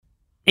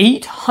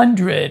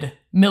800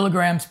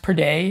 milligrams per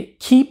day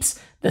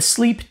keeps the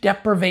sleep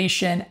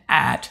deprivation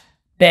at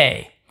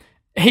bay.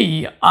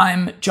 Hey,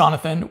 I'm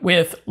Jonathan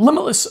with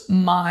Limitless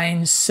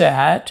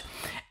Mindset,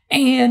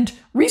 and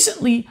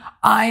recently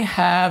I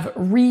have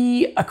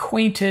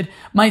reacquainted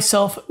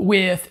myself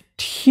with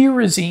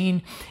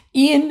tyrosine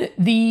in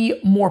the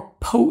more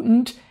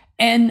potent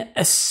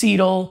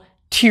N-acetyl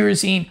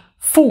tyrosine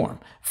form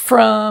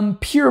from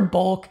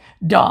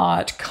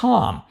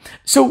purebulk.com.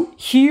 So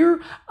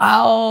here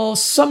I'll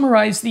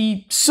summarize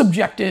the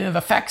subjective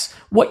effects,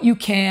 what you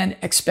can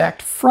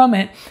expect from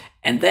it,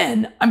 and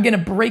then I'm going to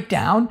break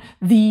down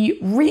the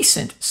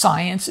recent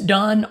science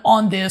done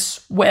on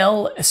this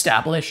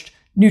well-established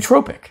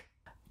nootropic.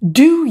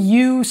 Do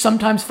you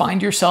sometimes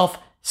find yourself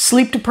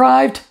sleep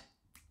deprived?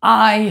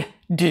 I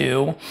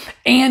do.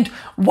 And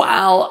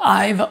while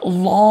I've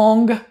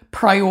long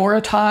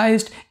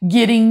prioritized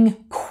getting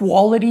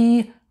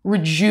quality,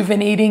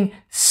 rejuvenating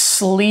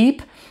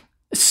sleep,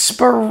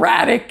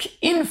 sporadic,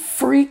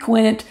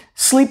 infrequent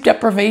sleep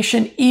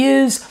deprivation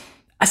is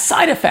a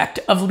side effect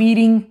of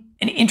leading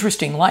an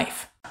interesting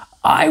life.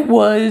 I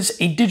was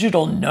a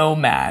digital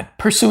nomad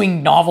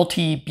pursuing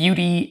novelty,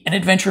 beauty, and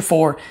adventure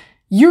for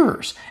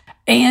years.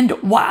 And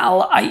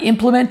while I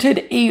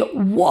implemented a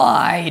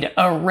wide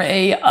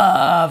array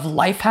of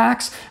life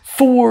hacks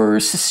for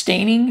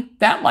sustaining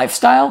that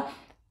lifestyle,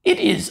 it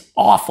is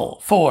awful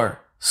for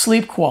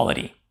sleep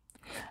quality.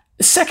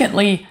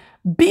 Secondly,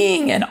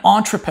 being an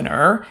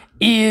entrepreneur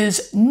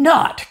is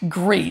not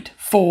great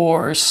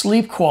for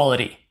sleep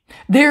quality.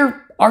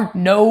 There are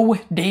no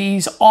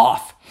days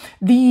off.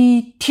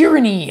 The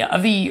tyranny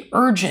of the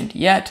urgent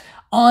yet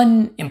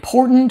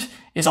unimportant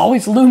is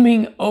always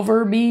looming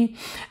over me,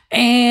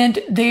 and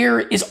there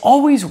is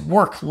always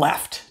work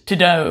left to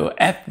do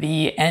at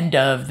the end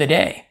of the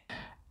day.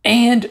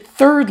 And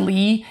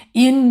thirdly,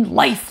 in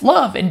life,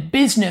 love, and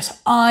business,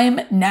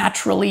 I'm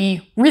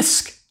naturally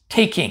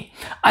risk-taking.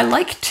 I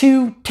like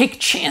to take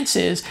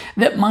chances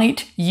that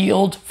might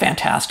yield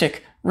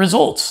fantastic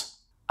results.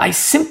 I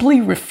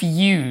simply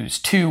refuse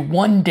to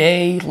one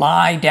day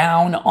lie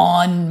down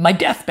on my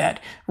deathbed,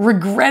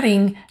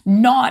 regretting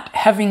not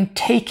having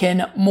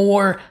taken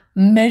more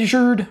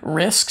measured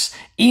risks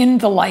in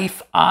the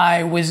life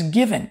I was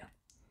given.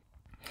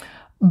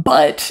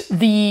 But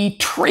the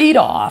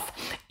trade-off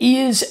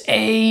is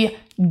a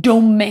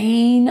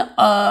domain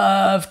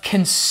of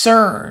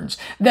concerns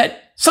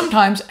that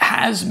sometimes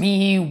has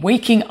me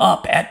waking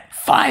up at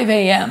 5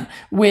 a.m.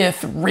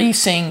 with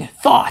racing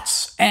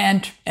thoughts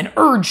and an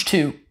urge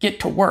to get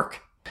to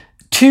work.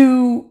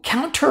 To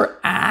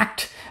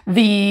counteract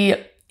the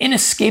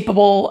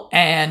inescapable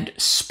and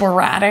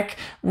sporadic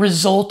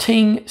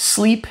resulting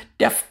sleep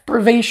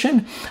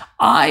deprivation,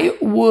 I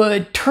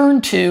would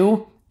turn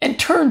too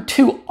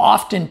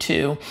often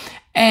to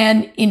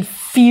an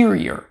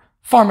inferior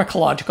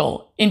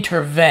pharmacological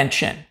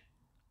intervention,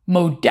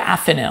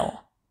 Modafinil.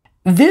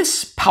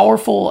 This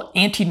powerful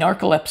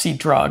anti-narcolepsy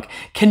drug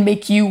can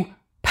make you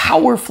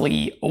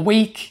powerfully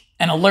awake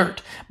and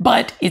alert,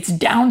 but its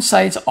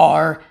downsides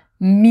are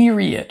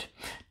myriad.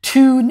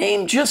 To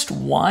name just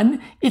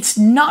one, it's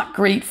not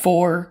great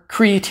for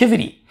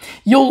creativity.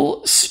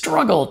 You'll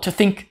struggle to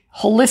think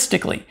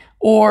holistically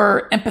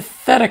or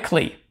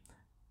empathetically,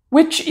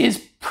 which is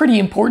pretty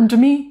important to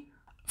me.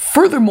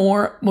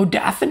 Furthermore,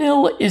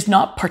 modafinil is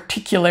not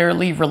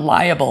particularly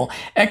reliable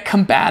at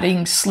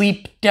combating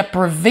sleep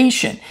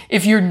deprivation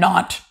if you're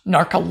not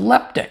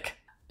narcoleptic.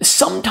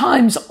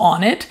 Sometimes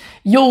on it,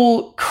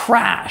 you'll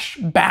crash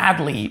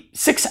badly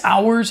 6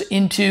 hours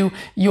into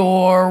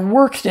your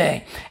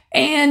workday,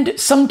 and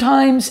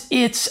sometimes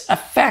its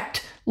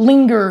effect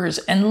lingers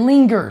and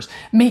lingers,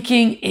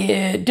 making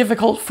it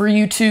difficult for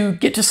you to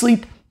get to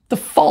sleep the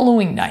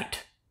following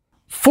night.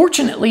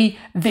 Fortunately,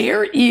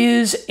 there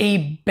is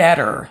a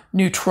better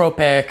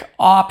nootropic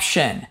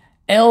option,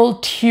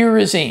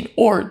 L-tyrosine,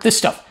 or this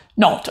stuff,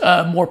 NALT,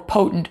 a more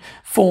potent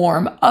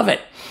form of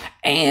it.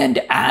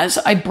 And as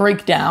I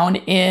break down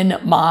in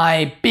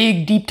my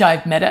big deep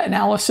dive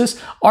meta-analysis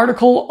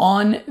article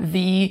on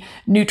the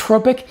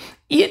nootropic,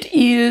 it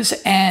is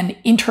an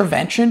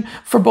intervention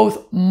for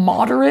both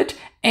moderate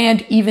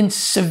and even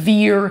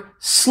severe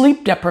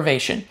sleep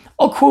deprivation.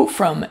 I'll quote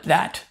from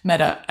that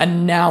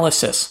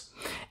meta-analysis.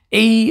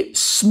 A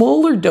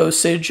smaller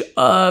dosage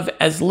of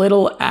as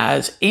little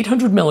as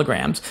 800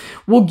 milligrams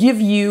will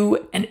give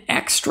you an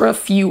extra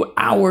few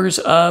hours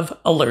of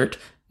alert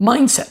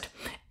mindset.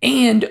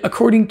 And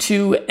according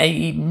to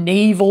a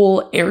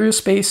naval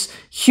aerospace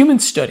human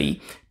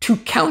study, to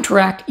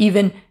counteract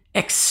even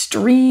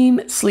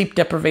extreme sleep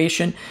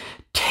deprivation,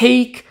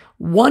 take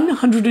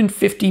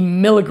 150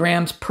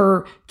 milligrams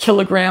per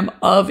kilogram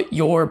of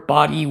your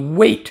body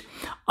weight.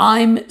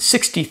 I'm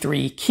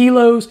 63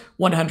 kilos,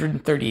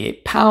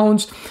 138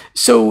 pounds,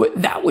 so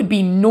that would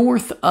be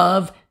north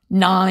of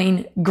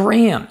 9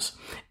 grams.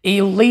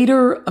 A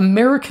later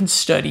American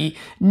study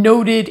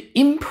noted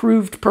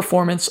improved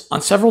performance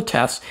on several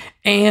tests,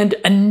 and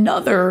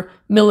another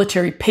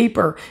military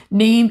paper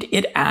named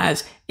it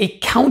as a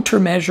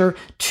countermeasure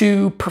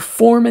to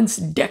performance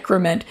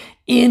decrement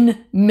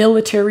in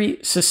military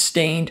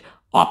sustained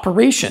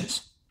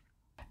operations.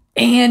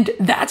 And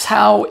that's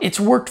how it's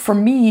worked for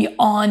me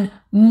on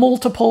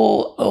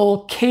multiple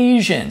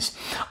occasions.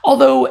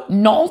 Although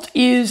NALT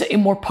is a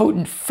more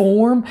potent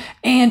form,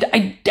 and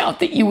I doubt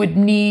that you would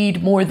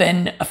need more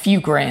than a few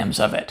grams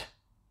of it.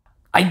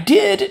 I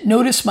did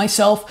notice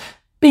myself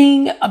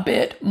being a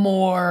bit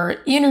more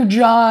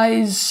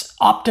energized,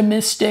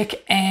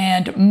 optimistic,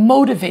 and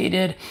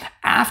motivated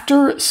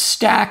after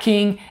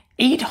stacking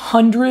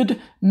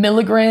 800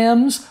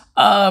 milligrams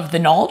of the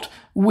NALT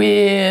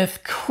with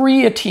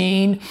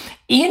creatine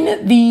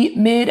in the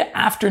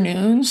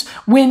mid-afternoons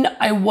when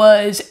I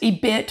was a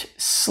bit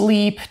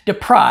sleep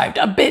deprived,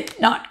 a bit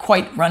not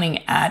quite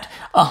running at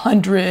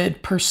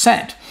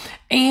 100%.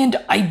 And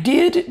I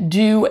did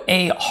do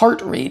a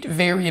heart rate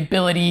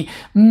variability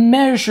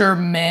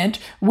measurement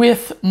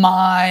with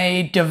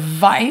my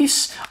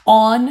device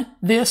on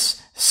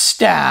this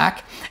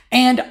stack,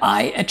 and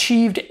I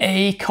achieved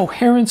a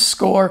coherence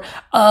score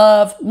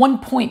of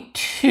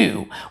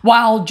 1.2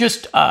 while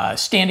just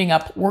standing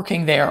up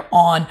working there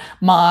on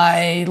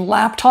my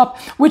laptop,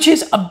 which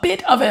is a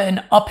bit of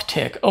an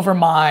uptick over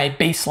my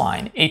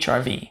baseline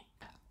HRV.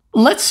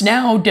 Let's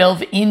now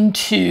delve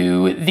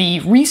into the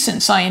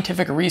recent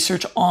scientific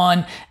research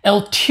on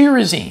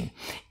L-tyrosine.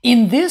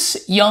 In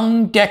this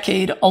young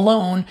decade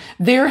alone,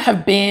 there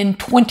have been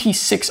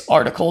 26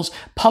 articles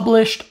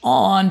published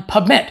on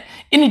PubMed,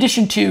 in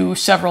addition to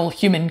several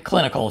human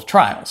clinical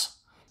trials.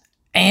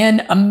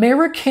 An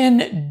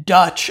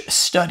American-Dutch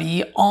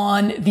study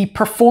on the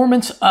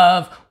performance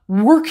of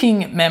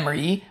working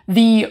memory,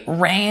 the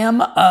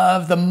RAM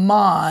of the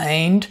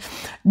mind,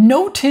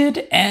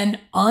 noted an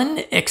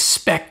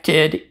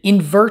unexpected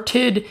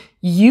inverted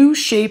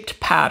U-shaped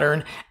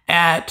pattern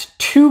at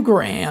 2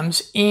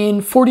 grams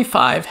in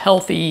 45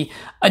 healthy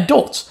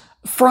adults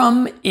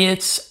from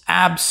its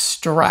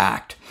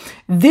abstract.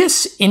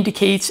 This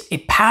indicates a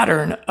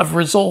pattern of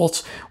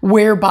results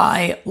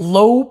whereby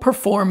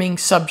low-performing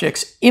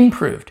subjects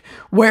improved,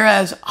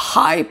 whereas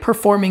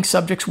high-performing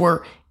subjects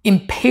were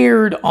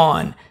impaired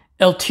on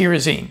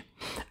L-tyrosine.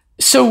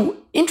 So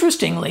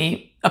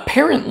interestingly,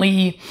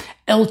 apparently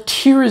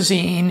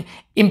L-tyrosine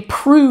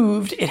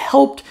improved, it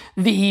helped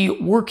the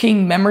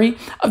working memory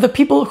of the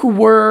people who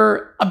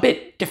were a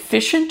bit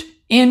deficient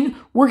in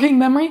working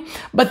memory,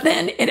 but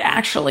then it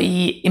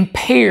actually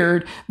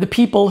impaired the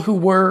people who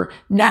were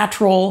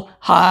natural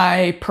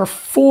high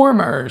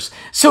performers.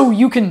 So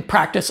you can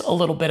practice a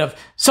little bit of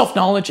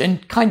self-knowledge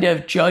and kind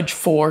of judge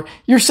for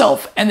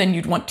yourself, and then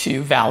you'd want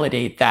to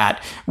validate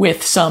that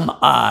with some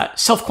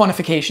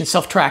self-quantification,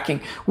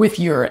 self-tracking with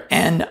your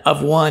N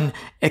of 1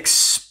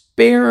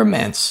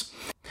 experiments.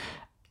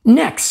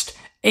 Next,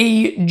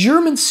 a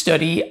German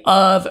study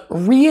of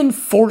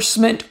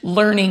reinforcement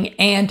learning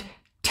and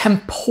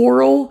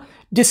temporal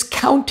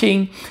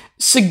discounting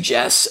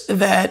suggests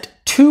that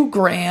 2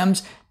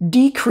 grams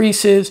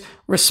decreases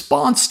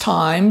response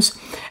times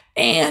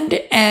and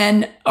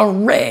an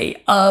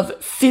array of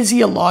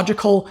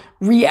physiological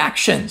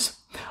reactions,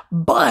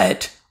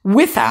 but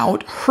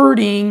without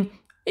hurting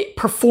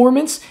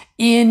performance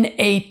in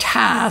a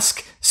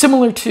task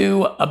similar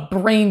to a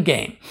brain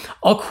game.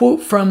 I'll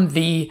quote from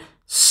the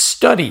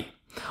study.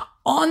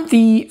 On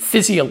the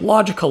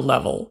physiological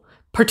level,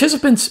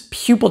 participants'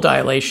 pupil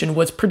dilation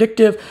was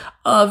predictive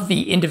of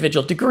the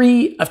individual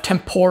degree of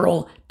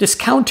temporal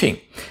discounting.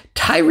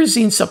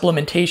 Tyrosine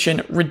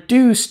supplementation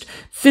reduced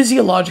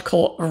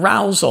physiological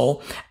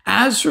arousal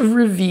as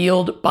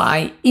revealed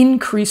by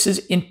increases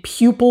in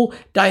pupil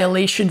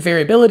dilation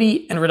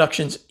variability and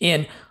reductions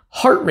in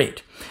heart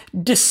rate.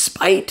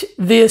 Despite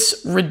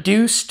this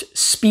reduced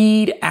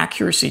speed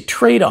accuracy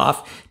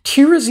trade-off,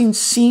 tyrosine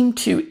seemed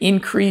to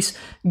increase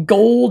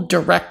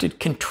goal-directed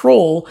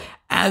control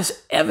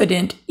as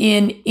evident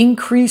in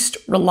increased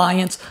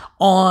reliance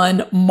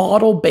on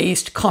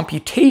model-based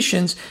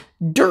computations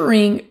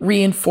during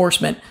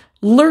reinforcement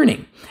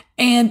learning,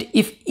 and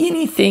if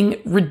anything,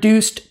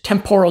 reduced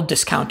temporal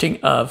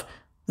discounting of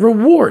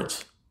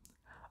rewards.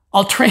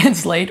 I'll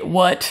translate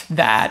what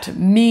that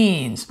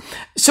means.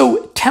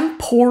 So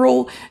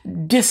temporal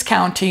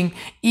discounting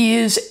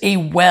is a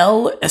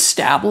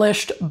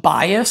well-established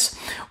bias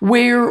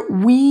where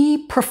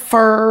we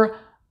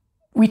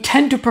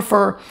tend to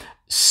prefer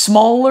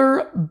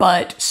smaller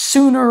but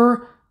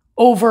sooner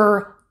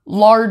over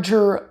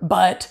larger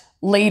but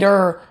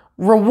later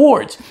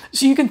rewards.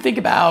 So you can think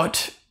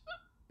about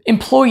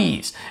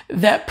employees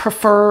that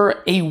prefer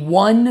a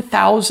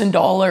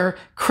 $1,000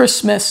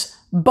 Christmas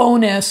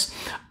bonus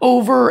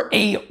over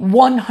a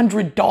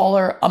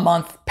 $100 a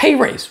month pay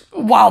raise.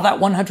 While that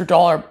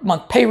 $100 a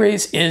month pay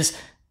raise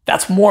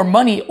that's more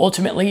money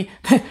ultimately,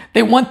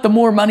 they want the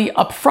more money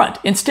up front.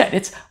 Instead,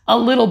 it's a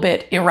little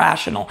bit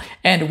irrational,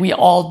 and we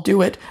all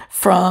do it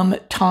from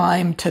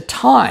time to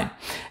time.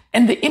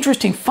 And the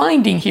interesting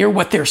finding here,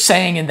 what they're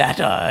saying in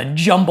that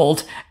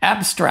jumbled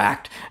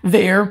abstract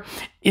there,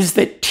 is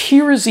that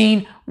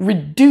tyrosine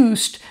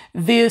reduced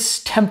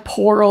this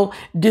temporal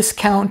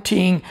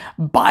discounting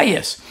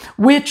bias,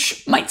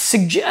 which might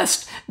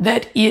suggest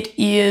that it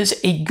is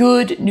a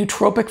good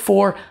nootropic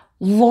for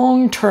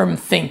long-term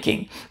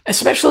thinking,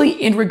 especially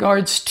in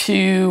regards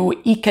to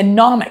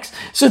economics.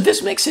 So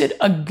this makes it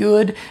a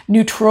good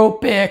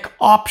nootropic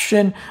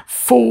option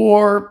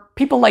for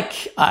people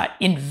like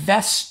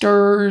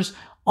investors,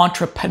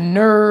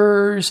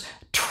 entrepreneurs,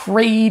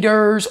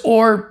 traders,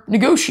 or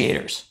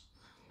negotiators.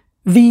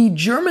 The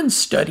German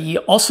study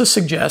also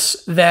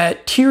suggests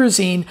that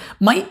tyrosine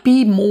might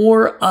be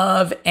more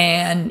of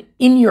an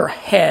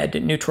in-your-head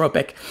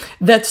nootropic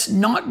that's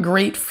not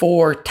great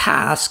for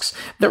tasks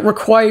that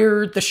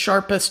require the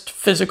sharpest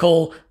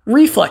physical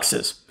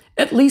reflexes,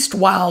 at least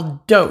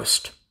while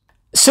dosed.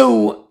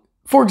 So,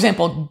 for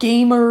example,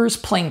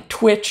 gamers playing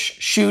Twitch,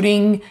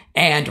 shooting,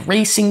 and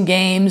racing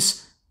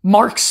games,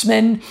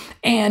 marksmen,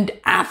 and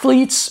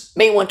athletes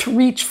may want to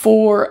reach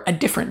for a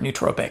different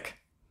nootropic.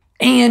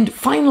 And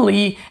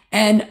finally,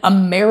 an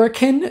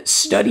American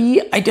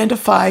study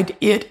identified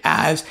it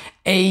as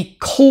a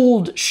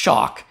cold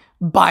shock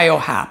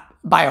biohack.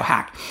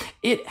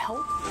 It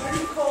helped. Are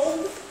you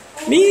cold?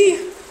 Me?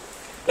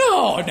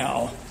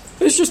 No.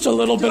 It's just a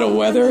little bit of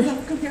weather.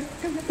 Come here.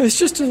 It's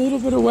just a little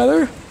bit of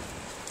weather.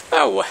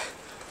 Oh,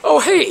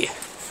 hey.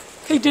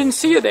 Hey, didn't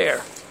see you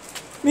there.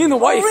 Me and the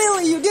wife. Oh,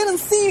 really? You didn't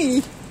see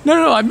me?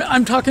 No.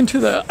 I'm talking to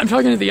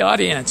the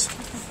audience.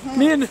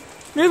 Me and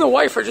the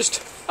wife are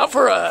just out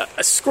for a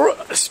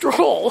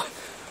stroll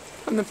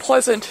in the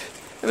pleasant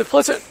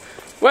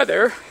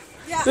weather.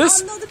 Yeah,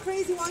 I'm not the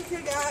crazy one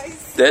here,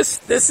 guys.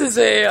 This is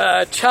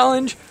a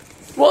challenge.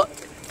 Well,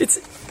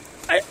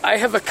 I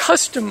have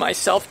accustomed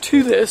myself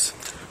to this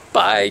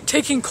by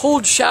taking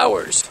cold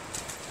showers.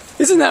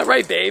 Isn't that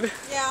right, babe?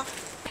 Yeah.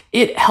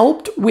 It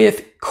helped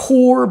with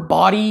core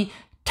body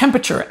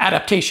temperature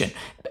adaptation,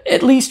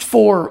 at least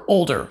for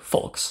older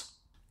folks.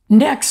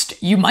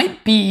 Next, you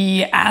might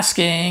be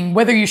asking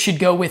whether you should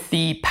go with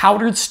the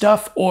powdered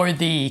stuff or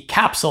the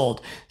capsuled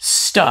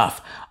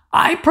stuff.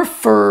 I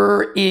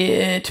prefer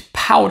it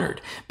powdered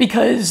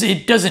because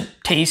it doesn't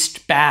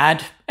taste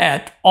bad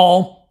at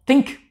all.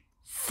 Think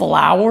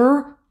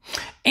flour.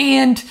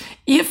 And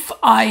if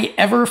I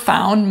ever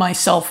found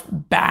myself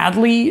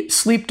badly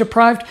sleep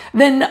deprived,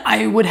 then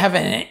I would have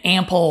an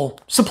ample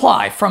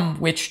supply from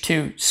which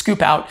to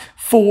scoop out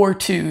 4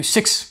 to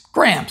 6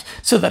 grams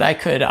so that I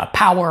could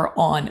power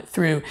on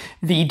through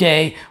the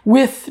day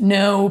with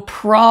no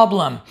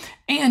problem.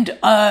 And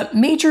a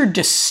major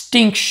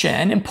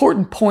distinction,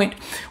 important point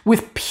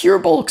with Pure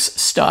Bulk's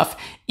stuff,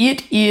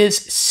 it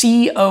is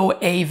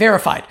COA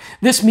verified.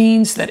 This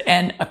means that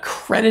an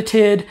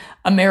accredited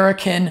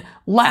American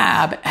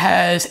lab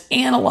has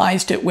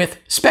analyzed it with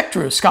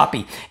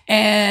spectroscopy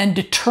and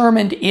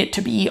determined it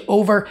to be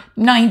over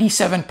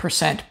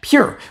 97%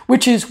 pure,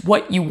 which is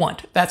what you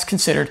want. That's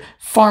considered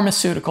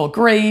pharmaceutical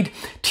grade.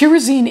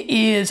 Tyrosine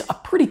is a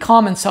pretty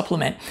common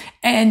supplement,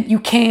 and you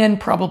can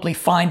probably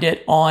find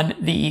it on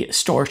the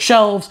store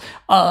shelves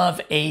of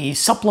a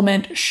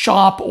supplement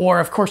shop or,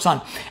 of course,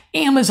 on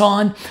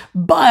Amazon.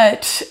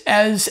 But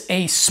as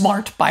a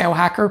smart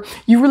biohacker,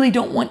 you really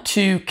don't want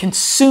to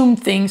consume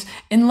things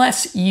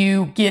unless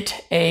you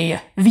get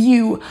a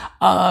view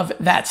of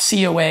that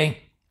COA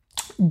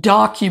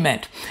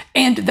document.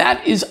 And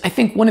that is, I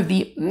think, one of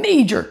the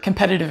major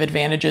competitive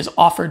advantages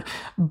offered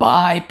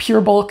by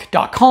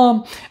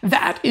purebulk.com.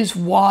 That is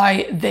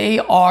why they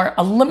are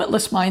a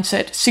Limitless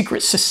Mindset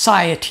Secret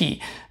Society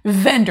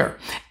vendor.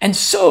 And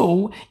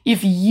so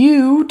if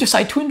you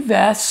decide to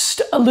invest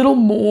a little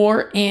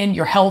more in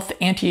your health,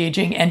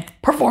 anti-aging, and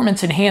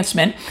performance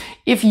enhancement,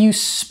 if you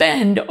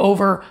spend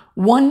over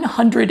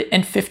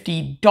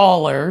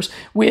 $150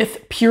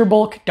 with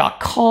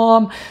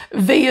purebulk.com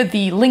via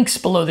the links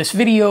below this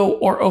video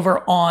or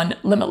over on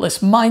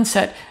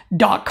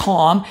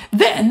limitlessmindset.com,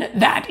 then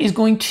that is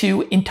going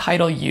to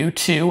entitle you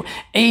to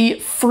a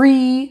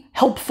free,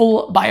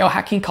 helpful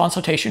biohacking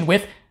consultation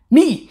with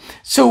me.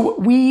 So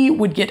we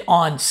would get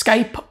on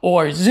Skype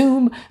or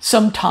Zoom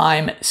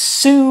sometime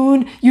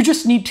soon. You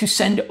just need to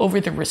send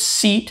over the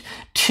receipt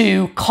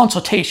to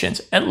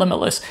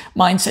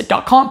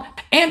consultations@limitlessmindset.com.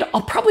 And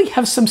I'll probably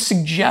have some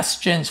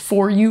suggestions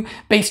for you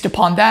based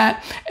upon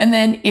that. And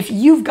then if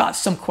you've got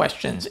some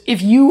questions,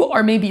 if you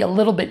are maybe a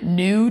little bit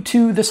new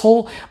to this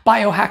whole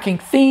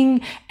biohacking thing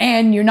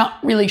and you're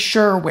not really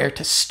sure where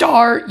to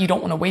start, you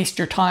don't want to waste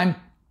your time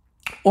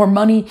or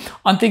money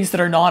on things that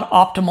are not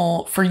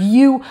optimal for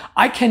you,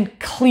 I can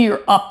clear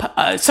up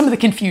some of the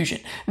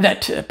confusion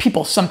that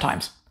people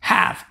sometimes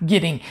have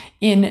getting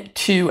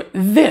into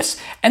this.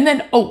 And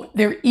then,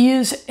 there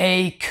is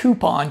a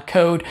coupon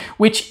code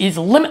which is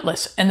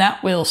limitless, and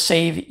that will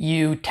save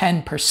you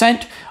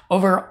 10%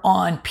 over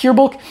on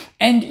PureBulk,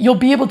 and you'll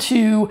be able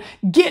to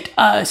get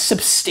a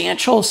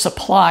substantial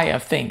supply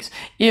of things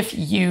if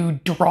you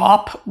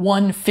drop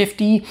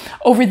 $150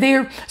 over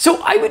there.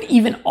 So I would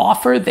even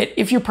offer that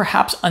if you're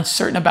perhaps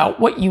uncertain about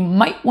what you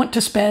might want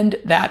to spend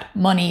that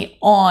money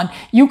on,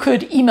 you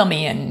could email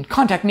me and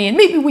contact me, and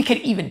maybe we could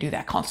even do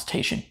that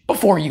consultation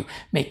before you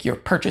make your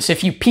purchase,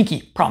 if you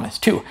pinky promise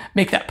to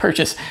make that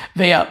purchase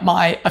via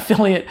my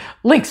affiliate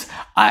links.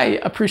 I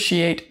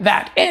appreciate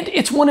that. And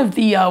it's one of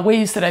the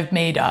ways that I've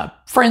made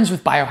friends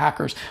with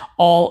biohackers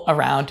all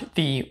around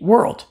the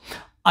world.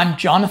 I'm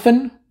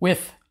Jonathan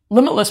with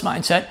Limitless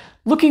Mindset,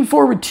 looking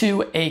forward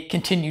to a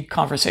continued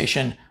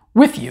conversation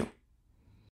with you.